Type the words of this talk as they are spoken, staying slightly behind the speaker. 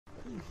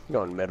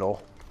Going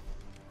middle.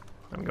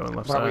 I'm going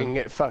left Probably side. can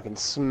get fucking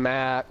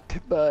smacked,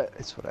 but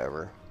it's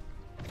whatever.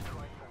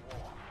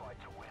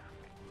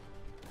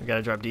 We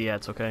gotta drop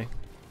D-ats, okay?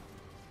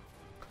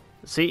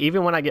 See,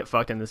 even when I get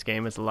fucked in this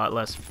game, it's a lot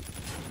less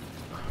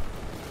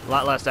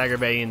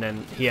aggravating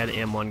than he had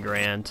M1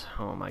 Grand.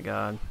 Oh my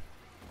god.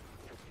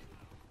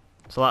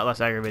 It's a lot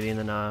less aggravating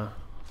than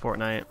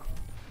Fortnite.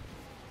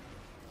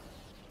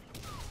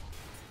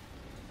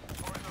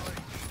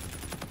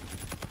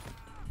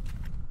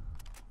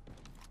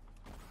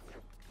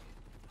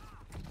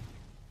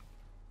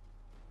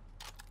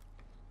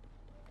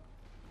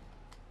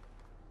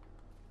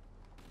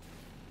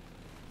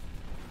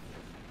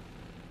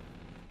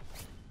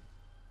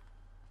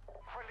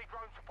 Friendly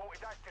drone support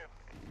is active.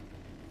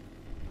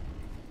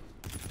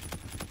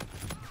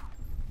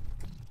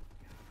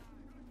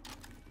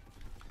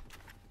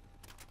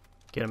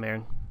 Get him,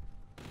 Aaron.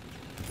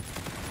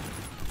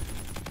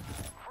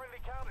 Friendly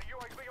counter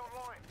UAV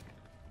online.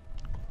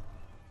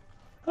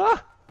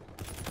 Ah!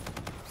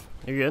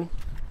 You good?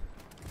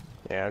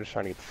 Yeah, I'm just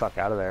trying to get the fuck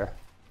out of there.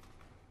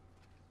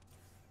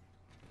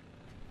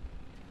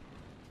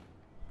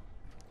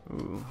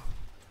 Ooh.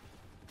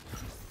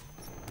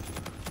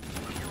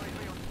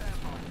 UAV on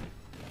standby.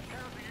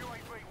 Counter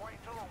UAV waiting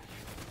to launch.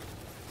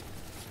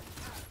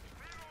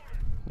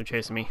 They're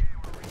chasing me.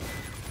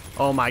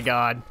 Oh my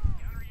god.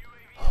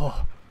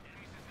 Oh.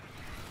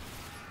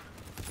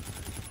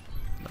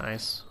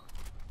 Nice.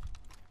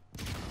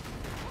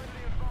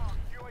 Friendly advanced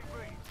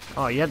UAV.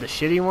 Oh, you had the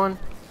shitty one?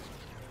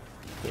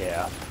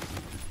 Yeah.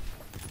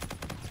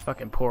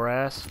 Fucking poor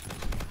ass.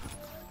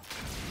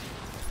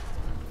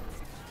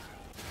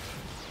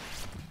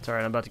 It's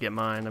alright, I'm about to get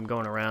mine. I'm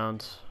going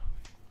around.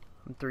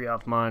 I'm 3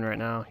 off mine right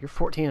now. You're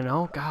 14 and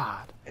 0?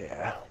 God.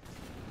 Yeah.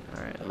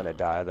 Alright. I'm gonna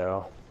die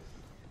though.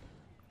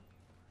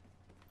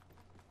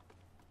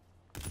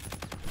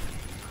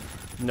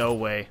 No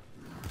way.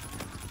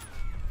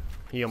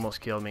 He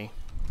almost killed me.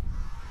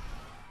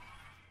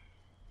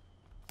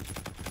 I'm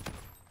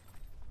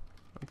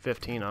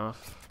 15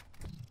 off.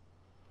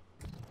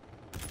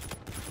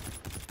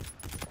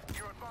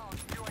 You're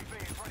advanced UAV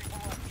is ready for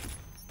launch.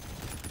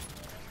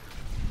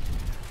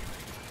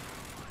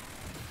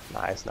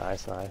 Nice,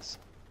 nice, nice.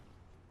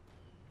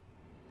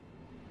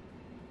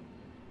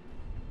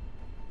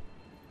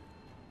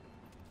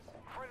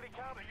 Friendly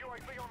counter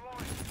UAV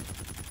online.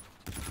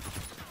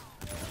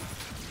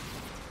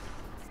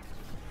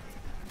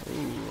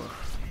 Ooh.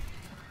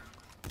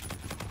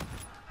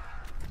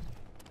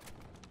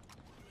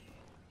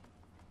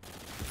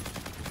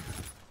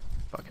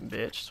 Fucking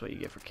bitch, that's what you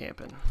get for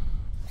camping.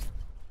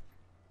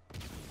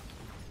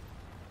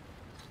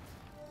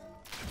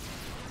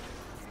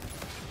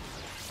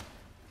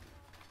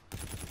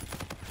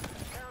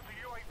 Counter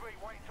UAV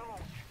waiting to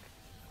launch.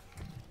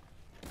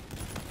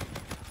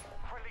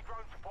 Friendly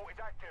drone support is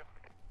active.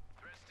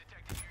 Threats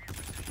detected near your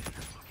position.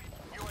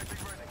 UAV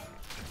ready.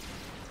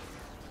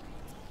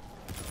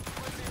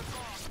 Friendly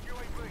advanced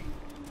UAV.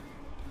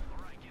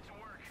 Alright, get to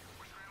work.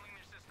 We're scrambling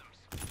their systems.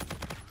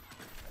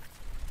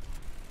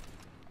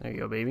 There you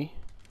go, baby.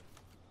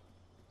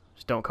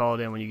 Just don't call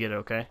it in when you get it,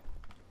 okay?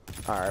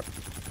 Alright.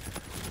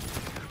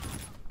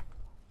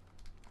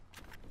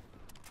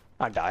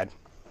 I died.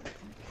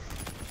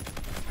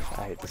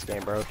 I hate this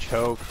game, bro.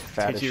 Choke,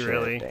 fat Did as you shit.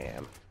 really?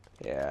 Damn.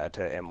 Yeah,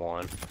 to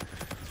M1.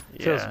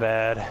 Yeah. Feels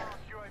bad. UAV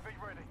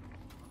ready.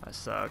 That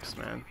sucks,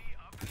 man.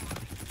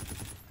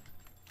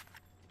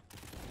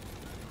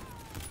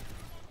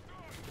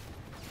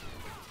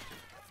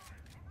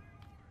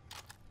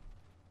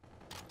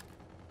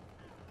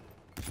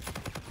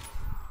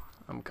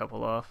 I'm a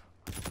couple off.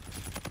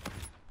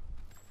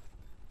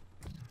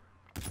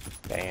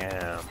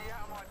 Damn.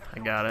 I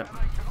got it. On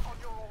your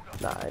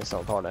order. Nice.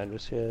 Don't call it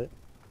end shit.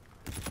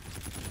 Counter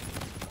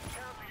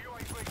UAV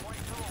waiting to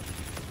launch.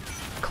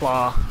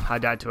 Claw. I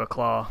died to a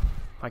claw.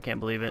 I can't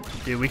believe it.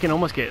 Dude, we can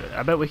almost get...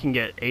 I bet we can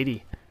get 80.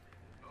 Okay,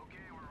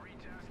 we're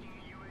retasking a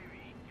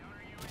UAV. Counter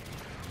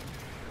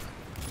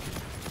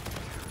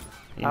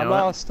UAV. You I know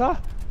what?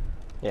 lost.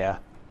 Yeah.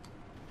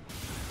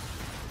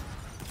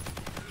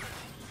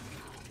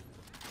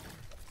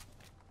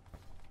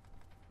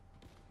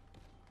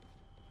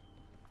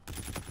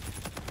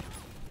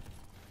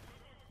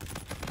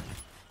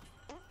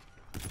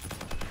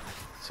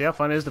 See how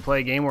fun it is to play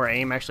a game where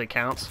aim actually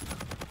counts?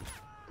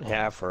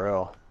 Yeah, for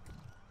real.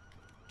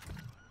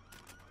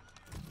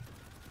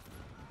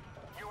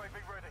 UAV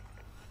ready.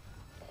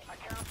 A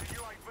counter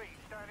UAV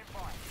standing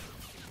by.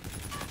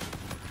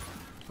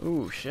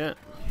 Ooh, shit.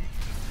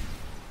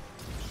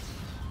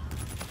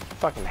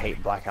 Fucking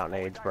hate blackout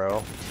nades,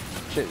 bro.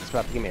 Shit, it's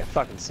about to give me a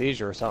fucking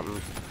seizure or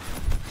something.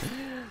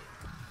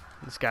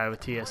 This guy with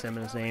TSM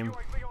in his name.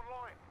 UAV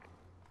online.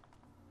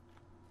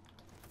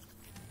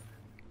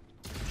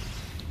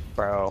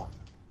 Bro.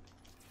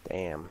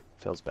 Damn.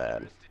 Feels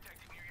bad.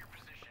 Detected near your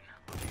position.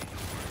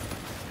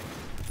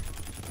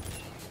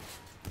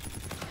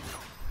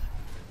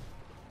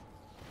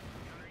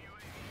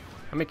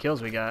 How many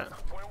kills we got?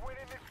 We're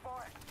winning this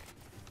fight.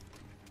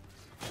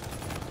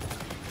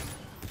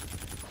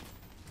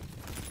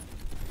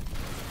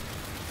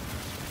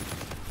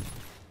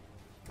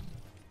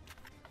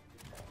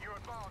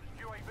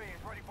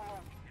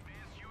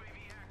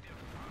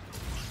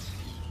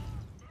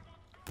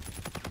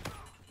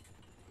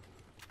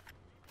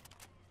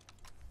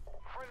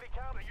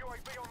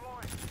 UAV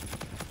online.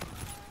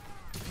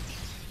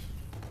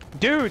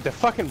 Dude, the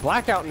fucking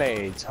blackout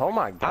nades. Oh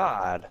my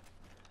god.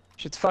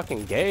 Shit's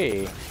fucking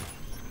gay.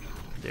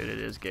 Dude, it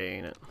is gay,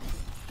 ain't it?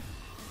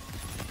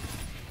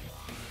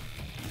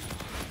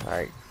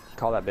 Alright,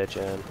 call that bitch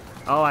in.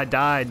 Oh, I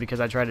died because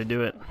I tried to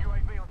do it.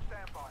 UAV on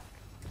standby.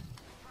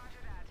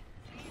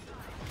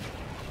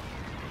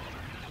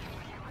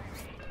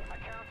 A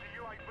counter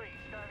UAV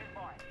standing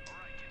by.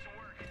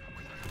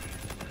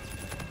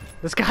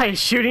 This guy is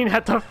shooting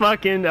at the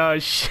fucking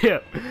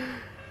ship.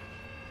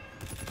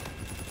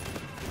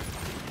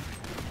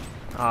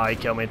 Oh, he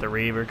killed me at the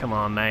Reaver. Come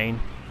on, man.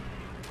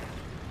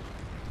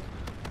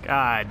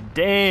 God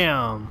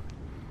damn.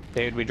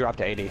 Dude, we dropped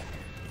to 80.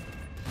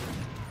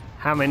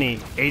 How many?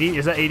 80?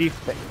 Is that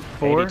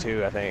 84?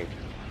 82, I think.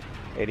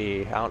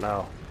 80, I don't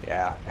know.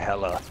 Yeah,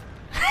 hella.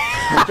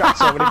 We dropped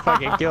so many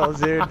fucking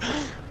kills, dude.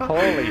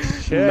 Holy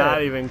shit.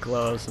 Not even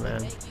close,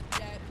 man.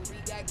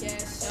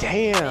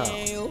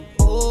 Damn.